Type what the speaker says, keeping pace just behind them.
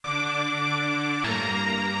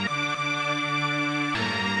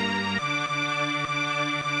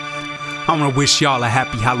I wanna wish y'all a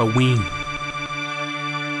happy Halloween.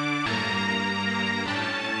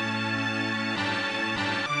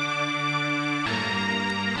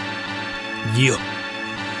 Yeah.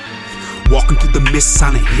 Walking through the mist,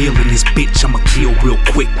 Silent Hill in this bitch. I'ma kill real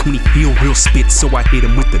quick when he feel real spit, so I hit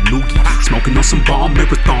him with the loogie. Smoking on some bomb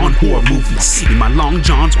marathon horror movies. In my long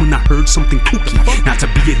johns when I heard something kooky. Not to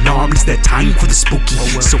be alarmed, it's that time for the spooky.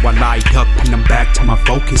 So I light up and I'm back to my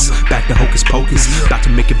focus. Back to hocus pocus. About to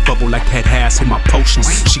make it bubble like that ass in my potions.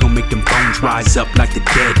 She gon' make them bones rise up like the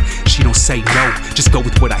dead. She don't say no, just go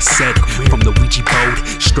with what I said. From the Ouija board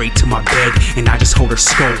straight to my bed, and I just hold her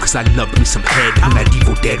skull cause I love me some head. I'm that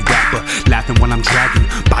evil dead rapper, laughing while I'm dragging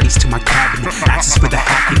bodies to my cabin. Axes for the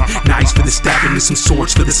hacking, knives for the stabbing, and some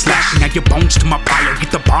swords for the slashing. Add your bones to my pyre,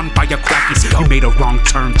 get the bonfire cracking. You made a wrong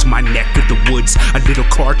turn to my neck of the woods. A little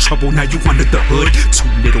car trouble, now you under the hood. Too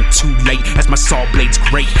little, too late, as my saw blades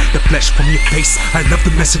grate the flesh from your face. I love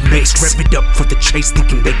the mess it makes. Rev it up for the chase,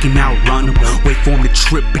 thinking they can outrun them. Wait for them to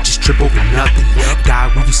trip, bitches trip over nothing. Die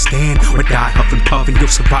where you stand, or die huffing puffing. Your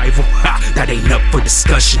survival, that ain't up for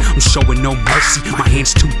discussion. I'm showing no mercy, my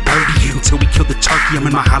hands too dirty. Until we kill the turkey, I'm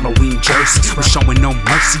in my Halloween jersey. I'm showing no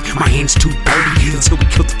mercy, my hands too dirty. Until we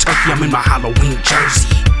kill the turkey, I'm in my Halloween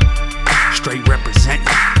jersey. Straight representing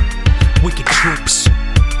wicked troops.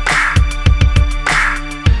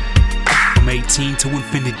 From 18 to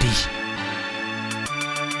infinity.